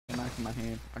knife in my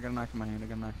hand. I got a knife in my hand. I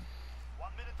got a knife.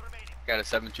 1 minute remaining. Got a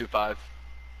 725.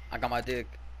 I got my dick.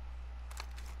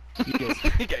 Yes.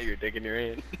 You got your dick in your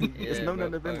hand. It's Yeah, no bro,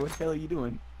 November. fuck. What the hell are you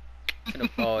doing?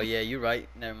 Oh yeah, you right.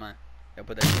 Never mind. Yeah,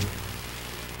 put that.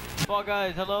 Fall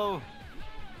Guys, hello.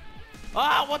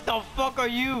 Ah, what the fuck are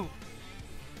you?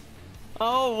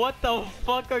 Oh, what the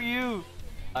fuck are you?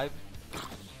 I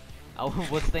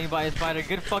was staying by a spider.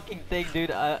 Good fucking thing,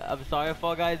 dude. I'm sorry,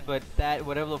 Fall Guys, but that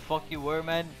whatever the fuck you were,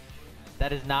 man,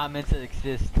 that is not meant to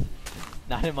exist.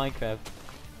 Not in Minecraft.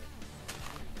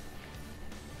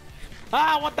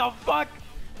 Ah, what the fuck?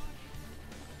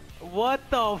 What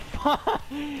the fuck?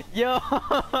 Yo,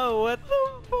 what the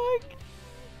fuck?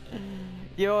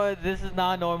 Yo, this is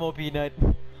not normal, Peanut.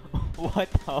 What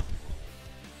the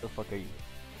fuck are you?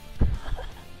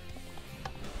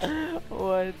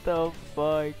 What the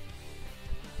fuck?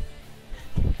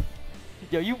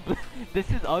 Yo, this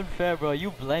is unfair, bro.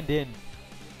 You blend in.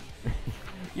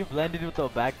 You blend in with the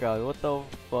background. What the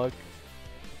fuck?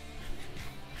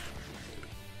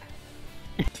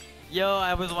 Yo,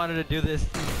 I always wanted to do this.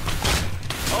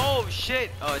 Oh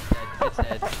shit! Oh, it's dead. It's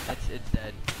dead. It's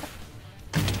dead.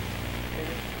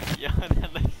 Yo,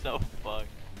 that looks so fucked.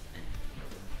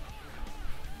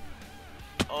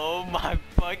 Oh my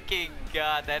fucking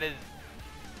god, that is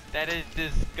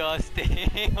disgusting.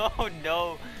 Oh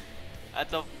no,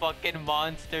 that's a fucking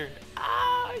monster.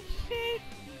 Ah shit,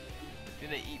 it's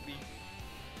gonna eat me.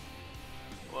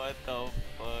 What the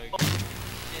fuck? Oh,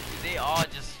 shit, they all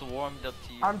just swarmed up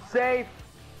to you. I'm safe.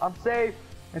 I'm safe.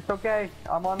 It's okay.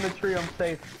 I'm on the tree. I'm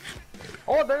safe.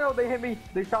 Oh, they hit me.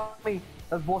 They shot me.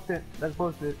 That's bullshit. That's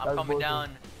bullshit. I'm coming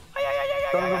down.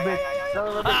 Son of a bitch. Son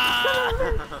of a bitch.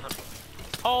 Son of a bitch.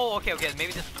 Oh, okay.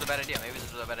 Maybe this was a bad idea.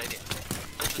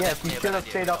 Yes, you should have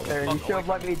stayed up there. You should have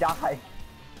let me die.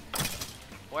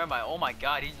 Where am I? Oh my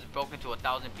god, he just broke into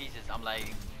 1,000 pieces. I'm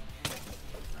like,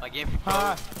 my game.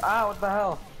 What the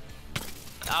hell?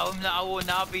 I will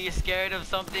not be scared of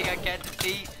something I can't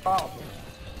defeat. Oh.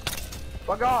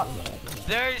 Fuck off.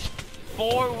 There's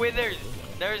 4 withers.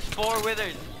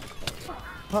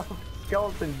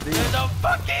 Skeletons, dude. There's a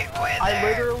fucking wither. I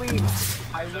literally.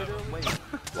 Wait.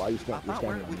 Why you stand? I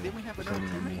thought didn't we have another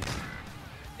teammate?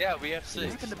 Yeah, we have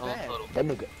 6. Look in the Oh, back. total. That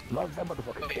nigga, love that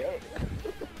motherfucker dead.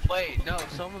 Wait, no,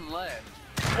 someone left.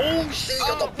 Oh shit!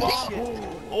 Got the bomb!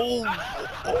 Oh!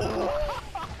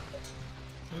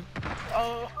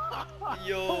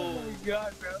 Yo! Oh my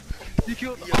god, bro! You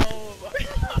killed.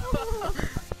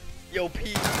 Yo, P!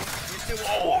 You still?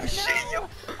 Oh shit! Yo!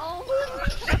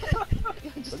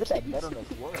 Look at that bed on the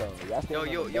floor though. Y'all still on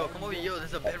the Yo, bed? come over here. Yo,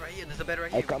 there's a bed right here.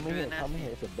 Hey, come in here.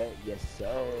 It's a bed. Yes, sir.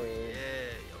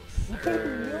 Yeah, yo,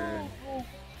 sir.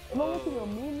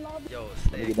 Yo,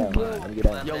 Let me stay. get down. Let me get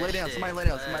down. Yo, lay down. Somebody lay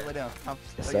down. Somebody lay down.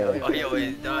 Yes, sir. Oh,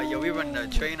 yo, we run the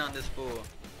train on this fool.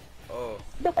 Oh.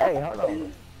 Hey, hold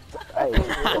on. Hey,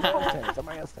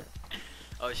 somebody else turn.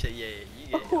 Oh shit, yeah, you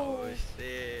get. Oh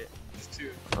shit.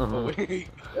 Wait,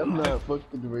 I'm not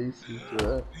fucking racist,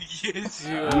 bro. yes,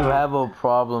 you You are. have a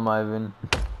problem, Ivan.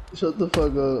 Shut the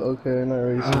fuck up. Okay, I'm not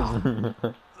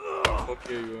racist.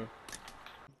 Okay, you are.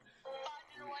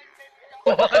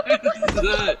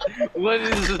 What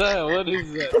is that? What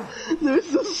is that?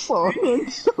 There's a song on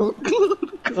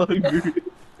SoundCloud called Group.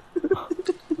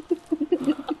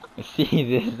 See,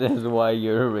 this is why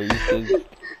you're racist.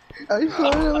 I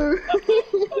saw it.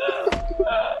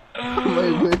 I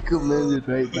might recommend it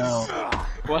right now.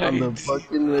 Why? I'm the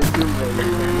fucking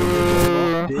recommended.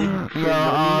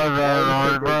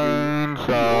 brain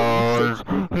cells.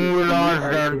 He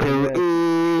lost them to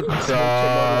eat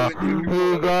stuff.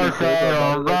 He got set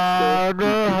on by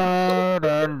the head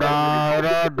and died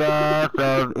a death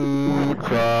of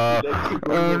each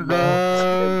and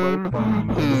then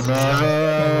he never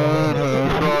ate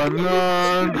his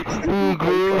onions. He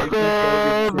grew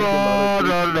stable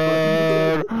on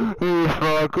lead. He's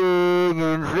fucking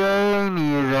insane.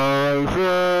 He's a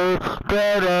racist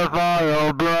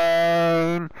pedophile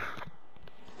brain.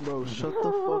 Bro, shut the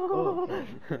fuck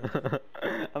up.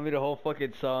 I made a whole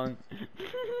fucking song.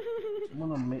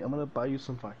 I'm gonna buy you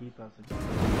some fajitas.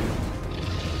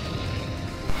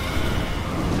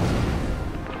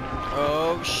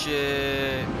 Oh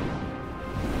shit.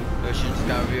 Oh shit, just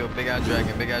got real. Big ass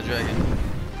dragon.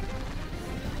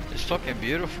 It's fucking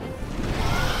beautiful.